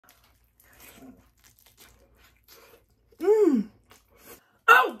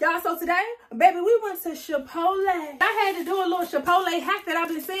y'all. So today, baby, we went to Chipotle. I had to do a little Chipotle hack that I've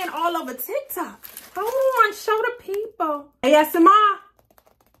been seeing all over TikTok. Hold on, show the people. ASMR.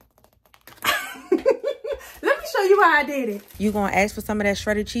 Let me show you how I did it. You're going to ask for some of that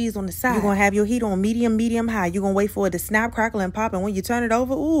shredded cheese on the side. You're going to have your heat on medium, high. You're going to wait for it to snap, crackle, and pop. And when you turn it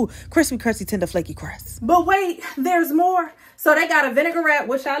over, ooh, crispy, tender, flaky crust. But wait, there's more. So they got a vinaigrette,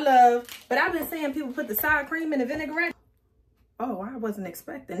 which I love. But I've been seeing people put the sour cream in the vinaigrette. Oh, I wasn't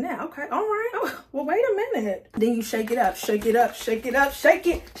expecting that. Okay, all right. Oh, well, wait a minute. Then you shake it up, shake it up, shake it up, shake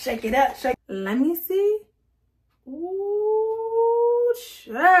it, shake it up, shake. Let me see. Ooh,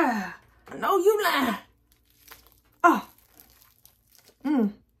 yeah. I know you lying. Oh.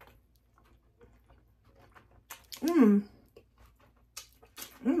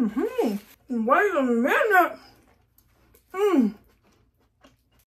 Wait a minute.